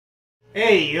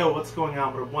Hey, yo, what's going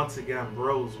on? But once again,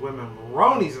 bros, women,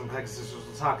 bronies, and Pegasus will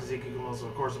talk as most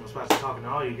of course, I'm especially talking to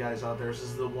all you guys out there. This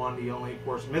is the one, the only, of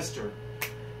course, Mr.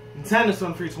 Nintendo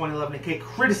Stone 2011, aka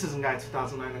Criticism Guide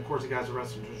 2009. And of course, you guys are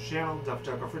resting to the channel.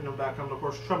 Definitely check our freedom.com. And of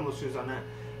course, TrembleShoes.net.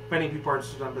 If any people are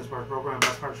interested in this part of the program,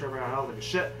 best part of the show, hell, like a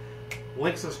shit.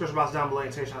 Links in the description box down below,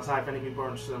 invitation outside. If any people are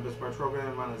interested in this part of the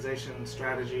program, monetization,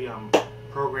 strategy,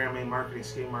 programming, marketing,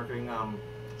 scheme marketing,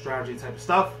 strategy type of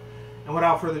stuff. And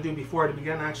without further ado, before I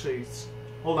begin, actually,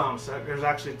 hold on a sec. There's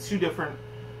actually two different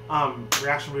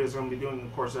reaction videos I'm going to be doing.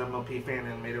 Of course, the MLP fan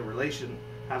animated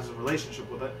has a relationship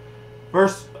with it.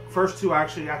 First two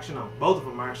actually no, both of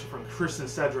them are actually from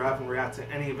christaincedra. I haven't reacted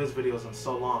to any of his videos in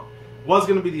so long. Was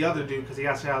going to be the other dude because he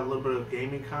actually had a little bit of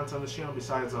gaming content on the channel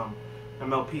besides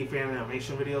MLP fan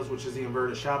animation videos, which is the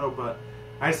inverted shadow. But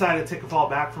I decided to take a fall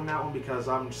back from that one because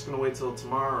I'm just going to wait till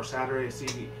tomorrow or Saturday to see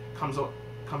if he comes up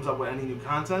with any new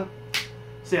content.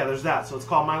 So yeah, there's that. So it's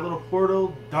called My Little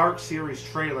Portal Dark Series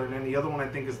Trailer, and then the other one I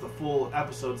think is the full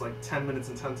episode's like 10 minutes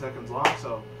and 10 seconds long.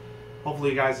 So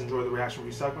hopefully you guys enjoy the reaction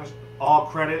review segment. All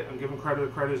credit, I'm giving credit where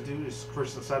credit is due, is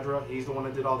christaincedra. He's the one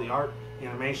that did all the art, the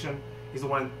animation. He's the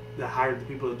one that hired the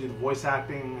people to do the voice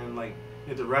acting and like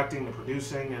the directing, the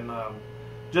producing, and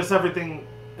just everything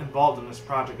involved in this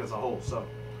project as a whole. So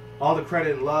all the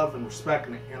credit and love and respect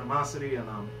and animosity, and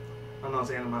I don't know if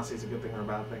animosity is a good thing or a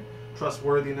bad thing.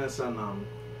 Trustworthiness and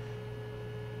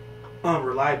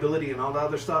reliability and all the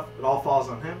other stuff, it all falls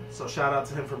on him. So shout out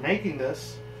to him for making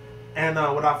this. And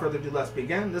without further ado, let's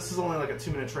begin. This is only like a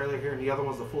 2-minute trailer here, and the other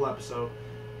one's the full episode.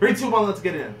 3, 2, 1, let's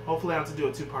get it in. Hopefully I have to do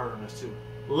a 2-parter on this too.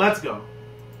 Let's go.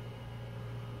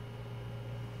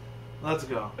 Let's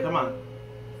go. Come on.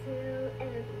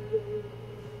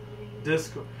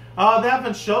 Discord. Oh, they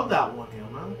haven't showed that one yet,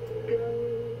 man.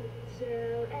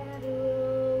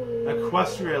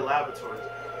 Equestria Laboratories.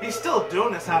 He's still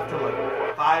doing this after like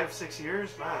 5, 6 years,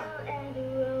 man.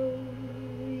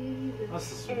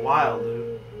 This is wild,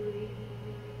 dude.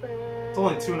 It's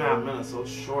only 2.5 minutes, so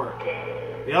it's short.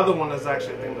 The other one is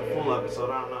actually, I think, the full episode.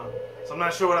 I don't know. So I'm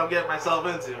not sure what I'm getting myself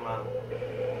into, man.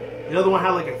 The other one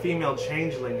had like a female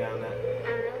changeling on it.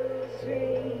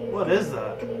 What is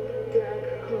that?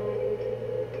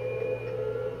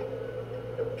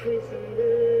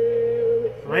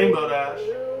 Rainbow Dash.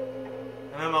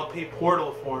 An MLP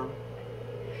portal form.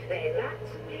 Man,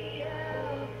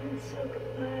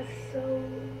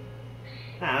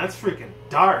 that's freaking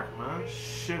dark, man.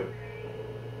 Shoot.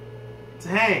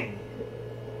 Dang.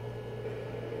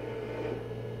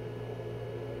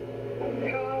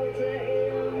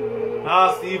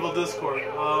 Ah, it's the evil Discord.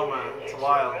 Oh, man. It's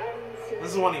wild.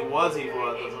 This is when he was evil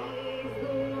at this one.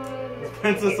 It's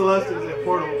Princess Celeste is a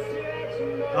portal.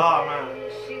 Oh, man.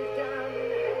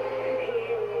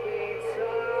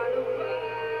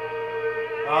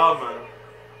 Oh, man.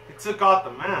 He took off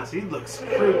the mask. He looks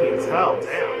creepy as hell.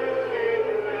 Damn.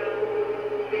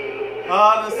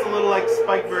 Oh, that's the little, like,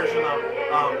 Spike version of,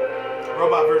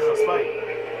 robot version of Spike.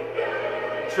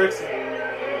 Trixie.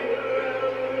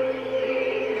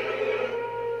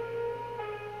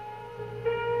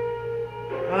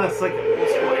 Oh, it's like an old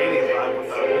school 80s vibe with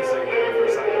that music there for a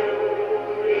second.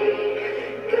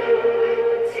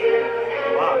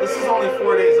 Wow, this is only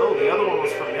 4 days old. The other one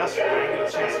was from yesterday. I didn't get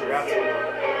a chance to react to it.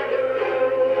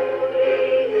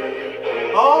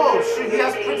 Oh, shoot, he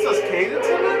has Princess Cadence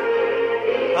in it?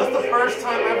 That's the first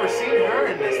time I've ever seen her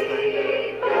in this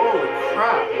thing. Holy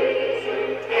crap.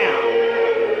 Damn.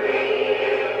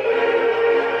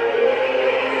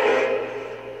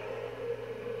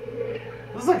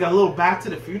 This is like a little Back to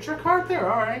the Future card there?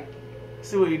 Alright.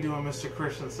 See what you're doing, Mr.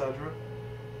 christaincedra.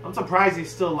 I'm surprised he's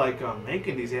still like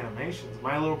making these animations.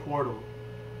 My Little Portal.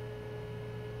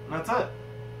 And that's it.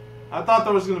 I thought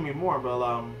there was going to be more, but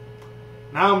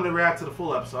now I'm going to react to the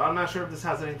full episode. I'm not sure if this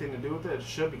has anything to do with it. It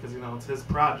should, because, you know, it's his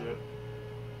project.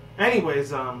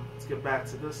 Anyways, let's get back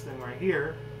to this thing right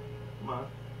here. Come on.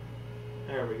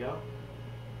 There we go.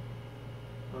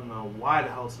 I don't know why the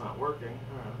hell it's not working.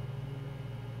 Alright.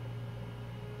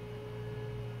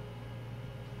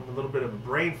 A little bit of a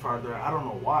brain fart there. I don't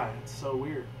know why. It's so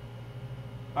weird.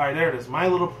 Alright, there it is. My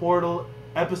Little Portal,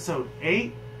 episode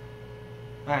 8.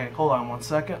 Alright, hold on 1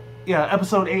 second. Yeah,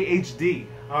 episode 8 HD.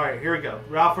 Alright, here we go.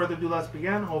 Without further ado, let's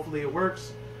begin. Hopefully it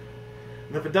works.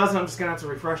 And if it doesn't, I'm just going to have to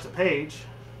refresh the page.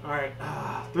 Alright,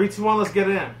 3, 2, 1, let's get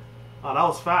it in. Oh, that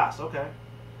was fast. Okay.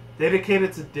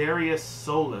 Dedicated to Darius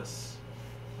Solis.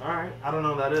 Alright, I don't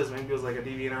know what that is. Maybe it was like a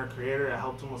DeviantArt creator that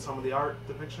helped him with some of the art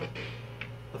depiction.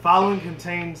 The following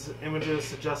contains images,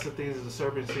 suggested things, and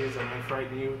disturbing scenes that may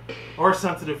frighten you or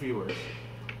sensitive viewers.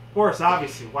 Of course,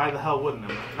 obviously, why the hell wouldn't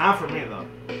it? Not for me, though.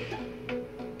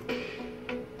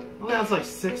 Hopefully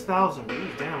that's like 6,000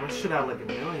 views. Damn, this should have like 1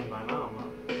 million by now, man.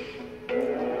 I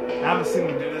haven't seen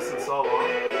him do this in so long.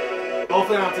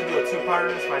 Hopefully I don't have to do a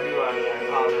two-parter. If I do, I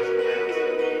apologize in advance.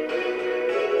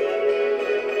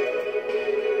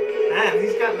 Man,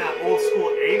 he's got that old school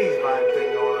 80s vibe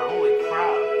thing going on. Holy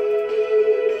crap.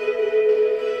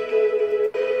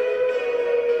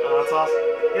 Oh, that's awesome.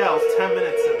 Yeah, it was 10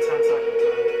 minutes and 10 seconds.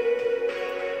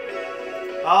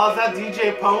 Oh, is that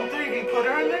DJ Pone 3? He put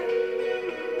her in there?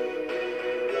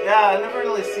 Yeah, I never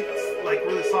really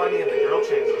saw any of the girl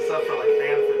changes except for like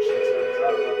fan fiction too. I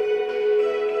don't know.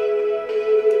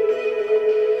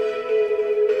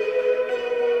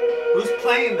 Who's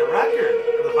playing the record?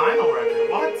 The vinyl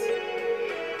record? What?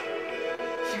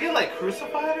 She get like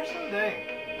crucified or something?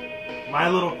 Dang. My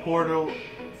Little Portal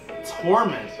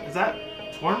Torment. Is that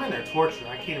Torment or Torture?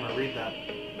 I can't even read that.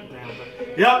 Damn.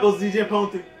 Yep, it was DJ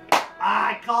Pone 3. Ah,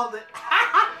 I called it.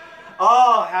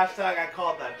 Oh, hashtag I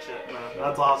called that shit, man.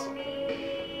 That's awesome.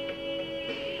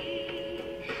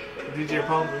 DJ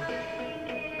Pone 3.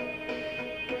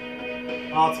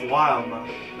 Oh, it's wild, man.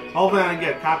 Hopefully I don't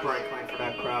get a copyright claim for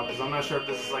that crap, because I'm not sure if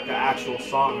this is like an actual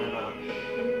song or not.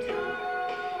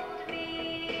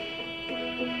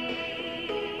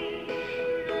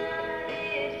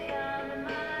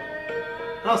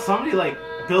 No, somebody like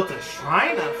built a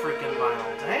shrine on freaking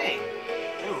vinyl. Dang.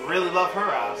 They really love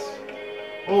her ass.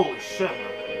 Holy shit,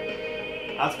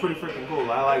 man. That's pretty freaking cool.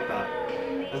 I like that.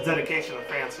 That's dedication of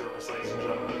fan service, ladies and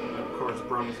gentlemen. And of course,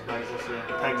 Brummies and Pegasus.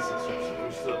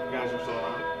 You guys are still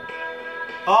on.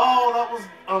 Oh, that was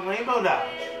a Rainbow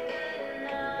Dash.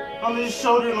 Oh, they just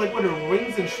showed her like with her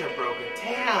wings and shit broken.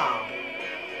 Damn.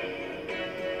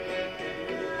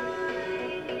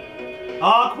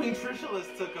 Oh, Queen Trishalis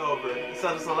took over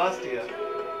instead of Celestia.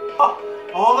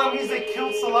 Oh, that means they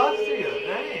killed Celestia.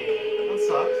 Dang, that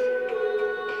sucks.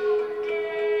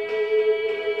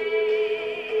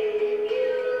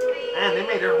 Man, they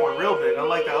made everyone real big.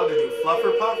 Unlike that other dude,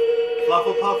 Flufferpuff,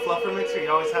 Fluffer Mixer. He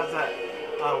always has that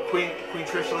Queen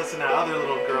Trishalis and that other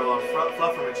little girl,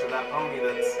 Fluffer Mixer, that pony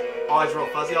that's always real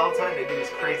fuzzy all the time. They do these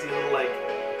crazy little like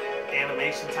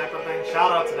animation type of thing.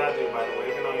 Shout out to that dude, by the way,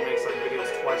 even though he makes like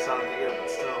videos twice out of the year, but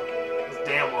still, it's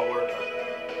damn well worth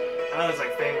it. I know he's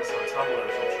like famous on Tumblr or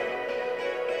some shit.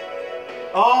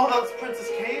 Oh, that was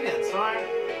Princess Cadence, alright.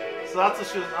 So that's what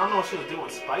she was, I don't know what she was doing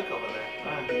with Spike over there.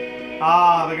 Right.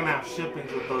 Ah, they're gonna have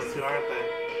shippings with those two, aren't they?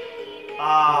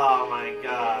 Oh my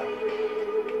god.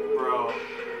 Bro.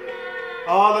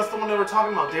 Oh, that's the one they were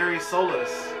talking about, Darius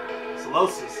Solosis,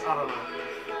 I don't know.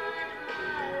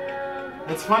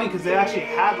 It's funny because they actually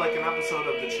had like an episode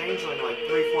of The Changeling like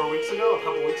 3-4 weeks ago, a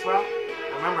couple weeks back.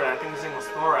 I remember that. I think his name was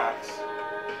Thorax.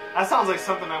 That sounds like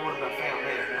something I would have been fan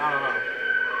made. I don't know.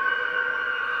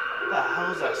 What the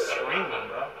hell is that screaming,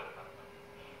 bro?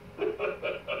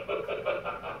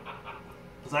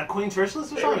 Is that Queen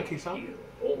Trishalis or something? Keep something? You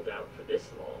hold out for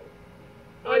this long.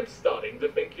 I'm starting to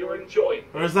think you're enjoying.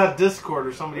 Or is that Discord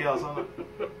or somebody else?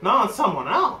 No, it's someone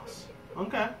else.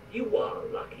 Okay. You are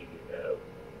lucky, you know.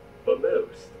 For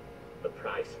most, the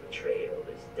price of betrayal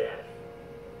is death.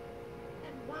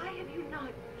 Then why have you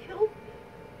not killed me?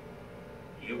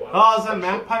 You are oh, is that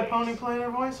Magpie Pony playing her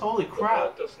voice? Holy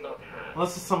crap. Does not have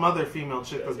Unless it's some other female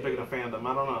chick that's big in a fandom.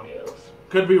 I don't know. else.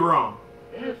 Could be wrong.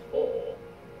 Therefore,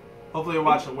 Hopefully you're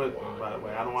watching with me, by the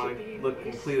way. I don't want to look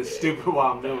completely stupid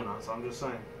while I'm doing this. I'm just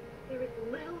saying. There is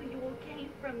little you will gain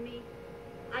from me.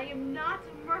 I am not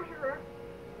a murderer.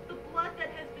 The blood that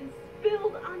has been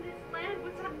spilled on this land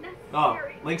was unnecessary. Oh,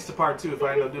 links to part 2 if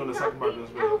I end up doing the second part of this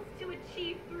video. Else to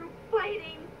achieve through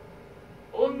fighting.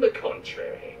 on the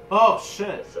contrary. Oh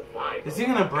shit. Is he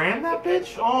gonna brand that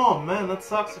bitch? Oh man, that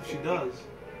sucks if she does.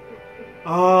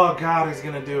 Oh god, he's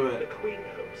gonna do it.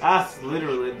 That's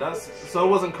literally, so it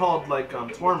wasn't called like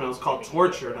torment, it was called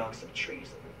torture then.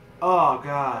 Oh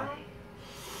god.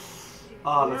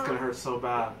 Oh, that's gonna hurt so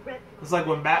bad. It's like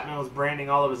when Batman was branding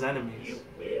all of his enemies. You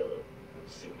will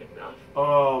soon enough.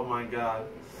 Oh my god.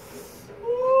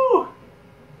 Woo.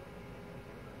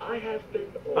 I have been.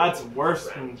 That's worse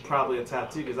than probably a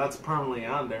tattoo because that's permanently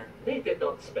on there. They did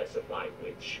not specify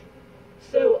which,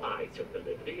 so I took the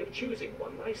liberty of choosing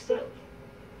one myself.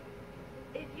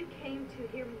 If you came to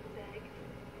hear me beg,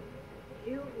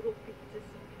 you will be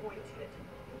disappointed.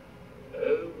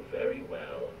 Oh, very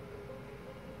well.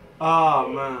 Oh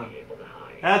man,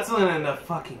 that's gonna end up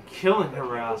fucking killing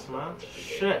her ass, man.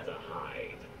 Shit.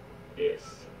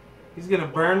 He's gonna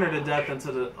burn her to death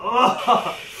into the.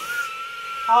 Oh,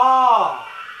 oh,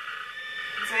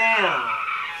 damn.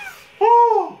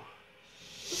 Woo,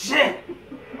 shit.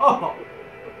 Oh,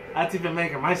 that's even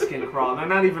making my skin crawl. They're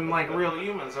not even like real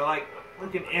humans. They're like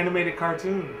freaking animated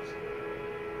cartoons.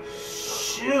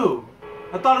 shoe.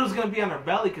 I thought it was going to be on her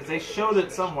belly because they showed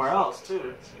it somewhere else,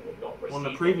 too. When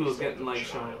the preview was getting, like,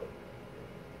 shown.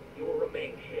 You will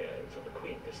remain here until the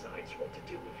Queen decides what to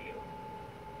do with you.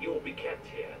 You will be kept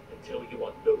here until you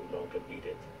are no longer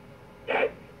needed. Then,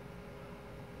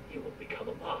 you will become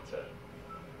a martyr.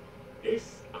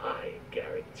 This I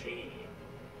guarantee.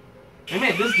 They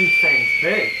made this dude's fangs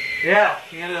big. Yeah,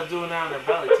 he ended up doing that on her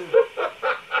belly, too.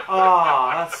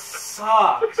 Oh, that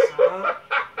sucks, huh?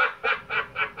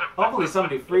 Hopefully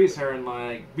somebody frees her and,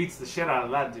 like, beats the shit out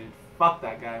of that dude. Fuck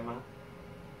that guy, man.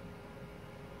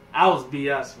 That was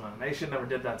BS, man. They should never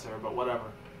did that to her, but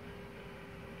whatever.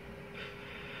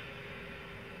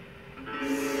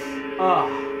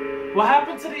 What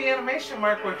happened to the animation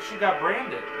mark when she got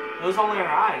branded? It was only her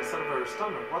eye instead of her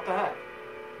stomach. What the heck?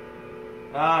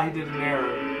 He did an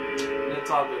error. It's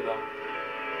all good, though.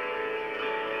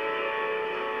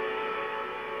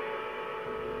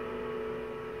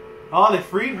 Oh, they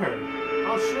freed her.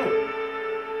 Oh, shit.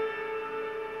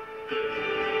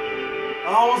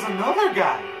 Oh, it was another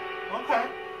guy. Okay.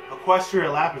 Equestria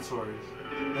Laboratories.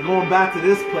 They're going back to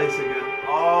this place again.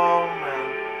 Oh, man.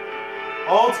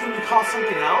 Oh, it's going to be called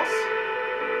something else?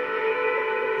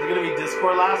 Is it going to be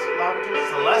Discord Laboratories?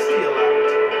 Celestia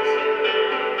Laboratories.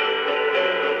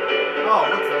 Oh,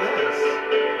 what's this?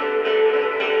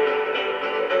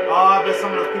 Oh, I bet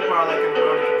some of those people are like in the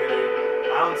running community.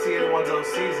 I don't see anyone's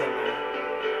OCs in there.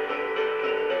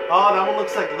 Oh, that one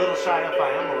looks like Little Shy FIM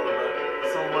a little bit.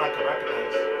 Someone I can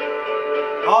recognize.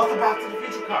 Oh, it's the Back to the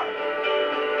Future card.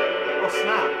 Oh,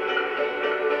 snap.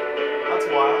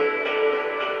 That's wild.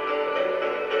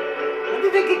 When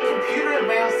did they get computer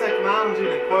advanced technology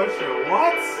in Equestria?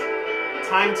 What?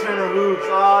 Time Turner Hooves.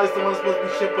 Oh, he's the one supposed to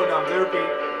be shit put on Derpy.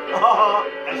 Oh,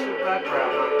 that shit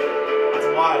background. That's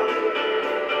wild.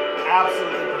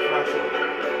 Absolutely professional.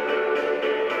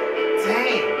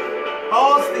 Dang.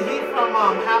 Oh, it's the heat from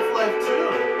Half-Life 2.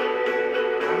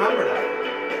 I remember that.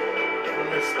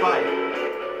 And there's Spike.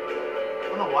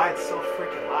 I don't know why it's so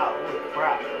freaking loud. Holy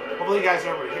crap. Hopefully you guys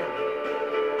are able to hear me.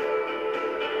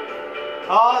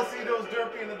 Oh, see those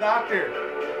Derpy and the doctor.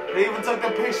 They even took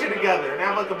their picture together and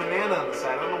have like a banana on the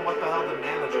side. I don't know what the hell the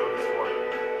banana joke is for.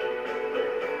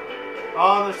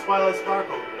 Oh, there's Twilight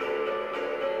Sparkle.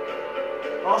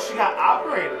 Oh, she got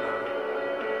operated on.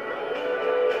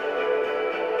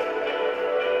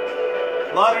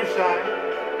 Fluttershy.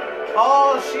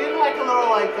 Oh, she in like a little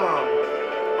like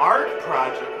art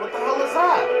project. What the hell is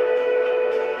that?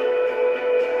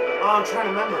 Oh, I'm trying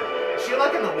to remember. Is she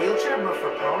like in a wheelchair but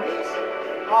for ponies?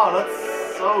 Oh, that's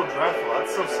so dreadful.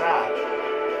 That's so sad.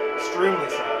 Extremely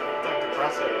sad. It's like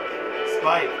depressing.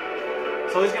 Spike.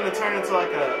 So he's gonna turn into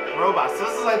like a robot. So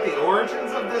this is like the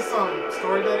origins of this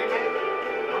story that he made?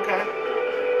 Okay.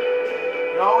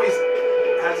 He always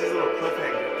has these little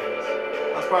cliffhanger things.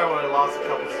 That's probably why he lost a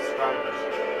couple subscribers.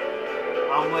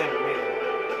 I don't blame him either.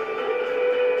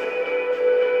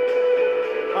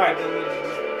 Alright, then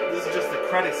this is just the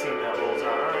credit scene that rolls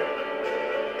out, alright.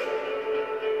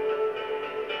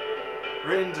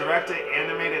 Written, directed,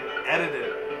 animated,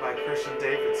 edited by Christian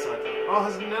David Sutton. Oh,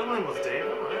 his middle name was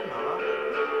David? I didn't know that.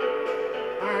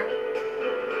 Alright.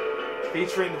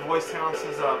 Featuring the voice talents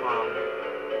of, I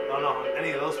don't know who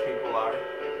any of those people are.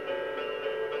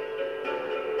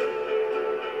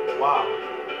 Wow.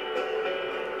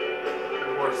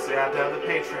 Of course, they have to have the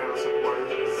Patreon supporters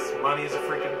because money is a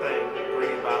freaking thing,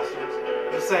 greedy bastards.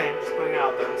 I'm just saying, just putting it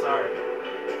out there, I'm sorry.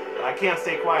 I can't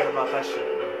stay quiet about that shit.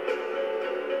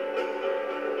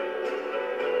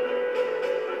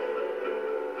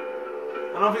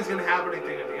 I don't know if he's gonna have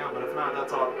anything at the end, but if not,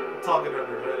 that's all good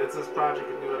under the hood. It's this project,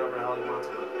 he can do whatever the hell he wants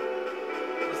with it.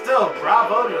 But still,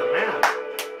 bravo to the man.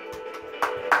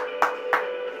 I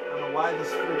don't know why this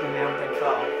freaking damn thing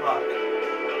fell. Fuck.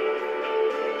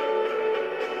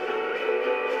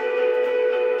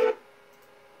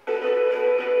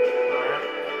 Alright.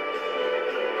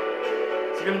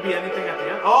 Is there gonna be anything at the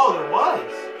end? Oh, there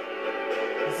was!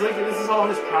 It's like this is all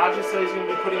his projects that he's gonna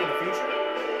be putting in the future?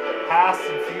 Past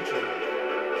and future.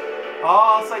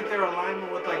 Oh, it's like their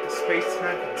alignment with like the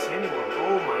space-time continuum.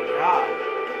 Oh my god.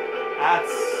 That's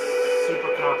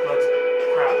super complex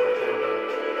crap right there, man.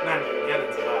 I'm not even get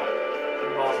into that. It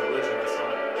involves religion and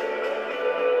stuff.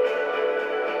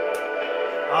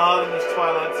 Oh, then there's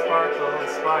Twilight Sparkle and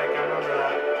Spike. I remember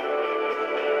that.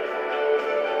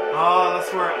 Oh,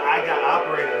 that's where I got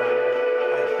operated on,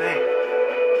 I think.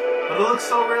 But it looks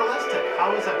so realistic. How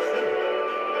is that true?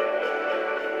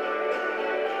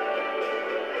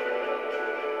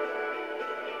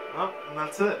 Oh, and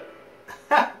that's it.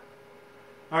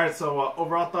 Alright, so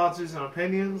overall thoughts, views, and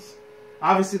opinions.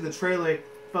 Obviously, the trailer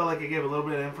felt like it gave a little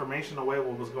bit of information away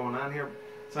what was going on here.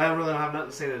 So I really don't have nothing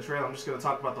to say to the trailer. I'm just going to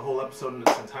talk about the whole episode in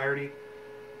its entirety.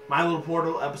 My Little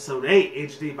Portal, Episode 8,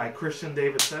 HD by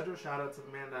christaincedra. Shout out to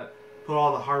the man that put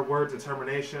all the hard work,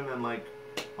 determination, and like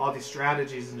all these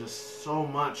strategies and just so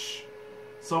much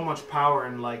power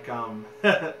and like and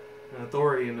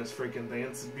authority in this freaking thing.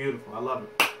 It's beautiful. I love it.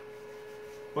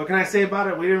 What can I say about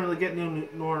it? We didn't really get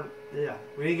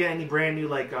we didn't get any brand new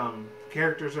like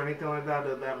characters or anything like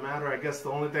that matter. I guess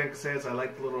the only thing I can say is I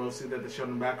like the little OC that they showed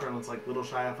in the background. It's like Little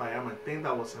Shy FIM. I think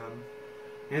that was him.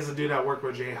 He's the dude that worked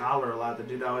with Jay Howler a lot. The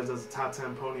dude that always does the top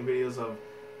 10 pony videos of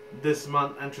this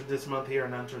month, enter this month here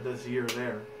and enter this year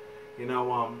there. You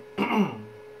know,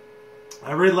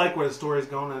 I really like where the story's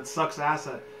going. And it sucks ass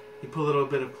that he put a little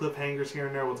bit of cliffhangers here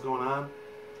and there. What's going on?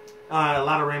 A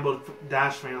lot of Rainbow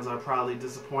Dash fans are probably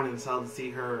disappointed as hell to see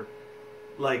her,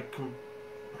 like,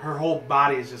 her whole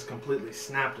body is just completely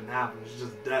snapped in half and she's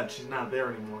just dead. She's not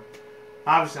there anymore.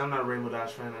 Obviously, I'm not a Rainbow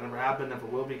Dash fan. I never have been, never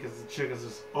will be, because the chick is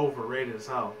just overrated as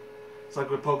hell. It's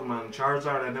like with Pokemon.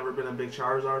 Charizard, I've never been a big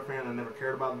Charizard fan. I never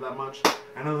cared about it that much.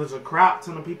 I know there's a crap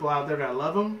ton of people out there that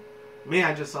love him. Me,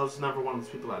 I was never one of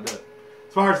those people that did.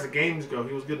 As far as the games go,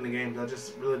 he was good in the games. I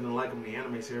just really didn't like him in the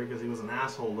anime series because he was an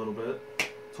asshole a little bit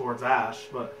towards Ash.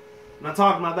 But I'm not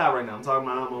talking about that right now. I'm talking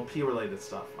about MLP-related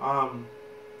stuff.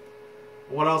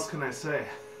 What else can I say?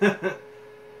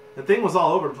 The thing was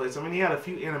all over the place. I mean, he had a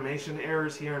few animation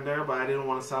errors here and there, but I didn't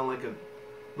want to sound like a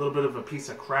little bit of a piece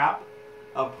of crap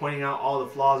of pointing out all the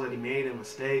flaws that he made and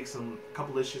mistakes and a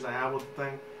couple issues I have with the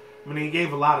thing. I mean, he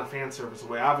gave a lot of fan service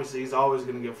away. Obviously, he's always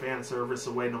going to give fan service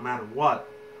away no matter what.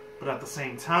 But at the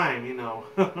same time, you know,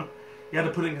 you had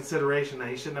to put in consideration that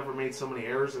he should never made so many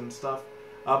errors and stuff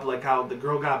up, like how the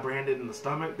girl got branded in the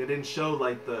stomach. They didn't show,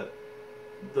 like, the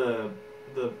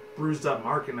bruised up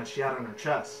marking that she had on her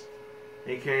chest.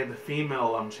 AKA the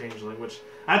female changeling, which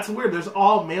that's weird. There's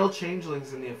all male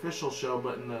changelings in the official show,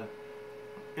 but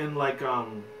in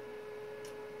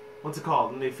what's it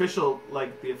called? In the official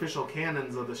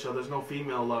canons of the show, there's no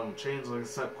female changeling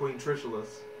except Queen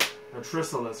Tristalis, or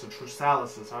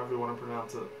Tristalis, however you want to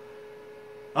pronounce it.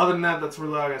 Other than that, that's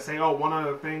really all I gotta say. Oh, one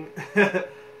other thing.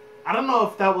 I don't know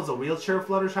if that was a wheelchair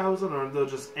Fluttershy I was in, or they're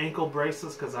just ankle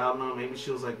braces, because I don't know, maybe she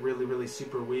was like really, really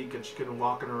super weak and she couldn't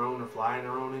walk on her own or fly on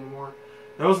her own anymore.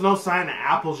 There was no sign of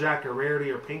Applejack or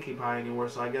Rarity or Pinkie Pie anymore,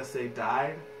 so I guess they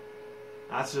died.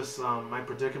 That's just my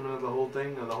predicament of the whole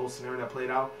thing, of the whole scenario that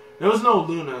played out. There was no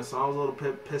Luna, so I was a little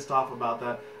pissed off about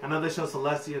that. I know they show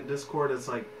Celestia in Discord as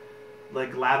like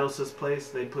GLaDOS' place.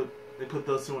 They put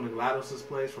those two in GLaDOS'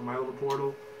 place for My Little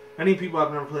Portal. Any people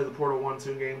have never played the Portal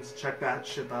 1-2 games, check that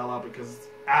shit the hell out because it's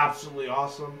absolutely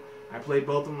awesome. I played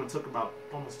both of them. It took about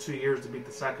almost 2 years to beat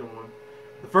the second one.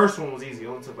 The first one was easy. It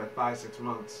only took like 5-6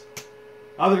 months.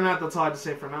 Other than that, that's all I have to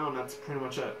say for now, and that's pretty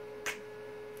much it.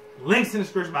 Links in the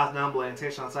description box down below.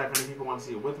 Annotation on site if any people want to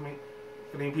see it with me.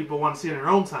 If any people want to see it in their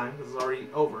own time, because it's already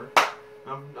over.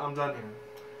 I'm done here.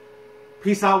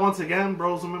 Peace out once again,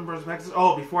 bros and members of Texas.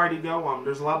 Oh, before I do go,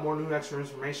 there's a lot more new extra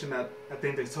information that I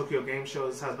think the Tokyo Game Show,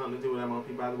 this has nothing to do with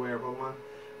MLP, by the way, or Pokemon.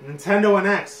 Nintendo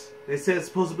NX. They said it's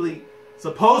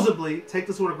supposedly, take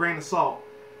this with a grain of salt.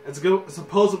 It's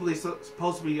supposed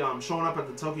to be showing up at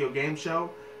the Tokyo Game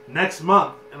Show next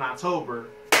month in October.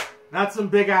 That's some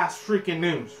big ass freaking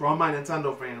news for all my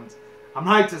Nintendo fans. I'm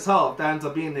hyped as hell if that ends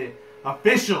up being the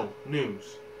official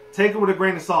news. Take it with a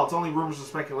grain of salt. It's only rumors and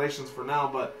speculations for now,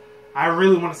 but I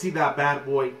really want to see that bad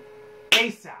boy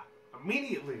ASAP,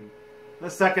 immediately. The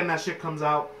second that shit comes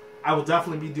out, I will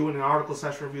definitely be doing an article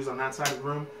session reviews on that side of the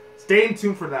room. Stay in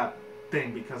tune for that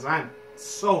thing because I'm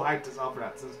so hyped as hell for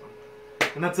that system.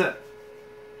 And that's it.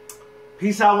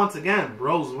 Peace out once again,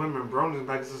 bros, women, bronies, and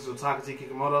Pegasus, Otaku,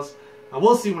 Kikomotos. I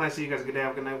will see you when I see you guys. Good day,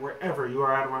 have a good night, wherever you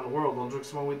are at around the world. Don't drink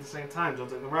small weed at the same time. Don't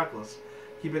take the reckless.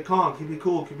 Keep it calm, keep it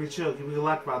cool, keep it chill, keep it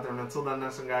collective out there. And until then,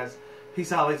 next one, guys.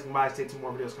 Peace out, ladies and goodbye. Stay tuned,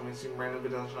 more videos coming soon. Random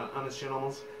videos on this channel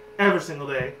almost every single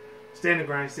day. Stay in the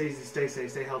grind, stay easy, stay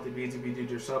safe, stay healthy, be easy, be do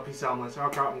yourself. Peace out, unless you're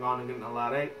out. I'm gone and getting a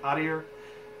lot out of here.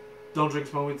 Don't drink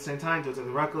smoke weed at the same time. Don't take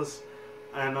the reckless.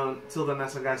 And until then,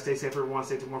 that's it, guys. Stay safe, everyone.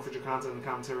 Stay tuned more future content and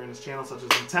commentary on this channel, such as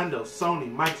Nintendo,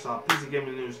 Sony, Microsoft, PC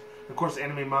gaming news, and of course,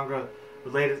 anime, manga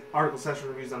related article session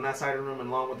reviews on that side of the room, and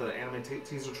along with the anime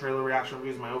teaser trailer reaction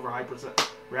reviews, my overhyper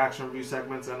reaction review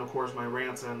segments, and of course my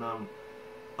rants and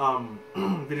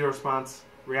video response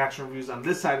reaction reviews on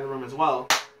this side of the room as well.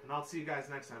 And I'll see you guys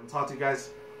next time. I'll talk to you guys,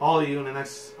 all of you, in the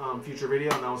next future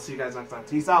video, and I will see you guys next time.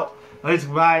 Peace out, ladies,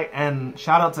 goodbye, and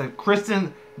shout out to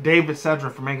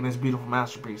christaincedra for making this beautiful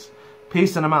masterpiece.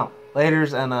 Peace, and I'm out.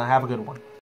 Laters, and have a good one.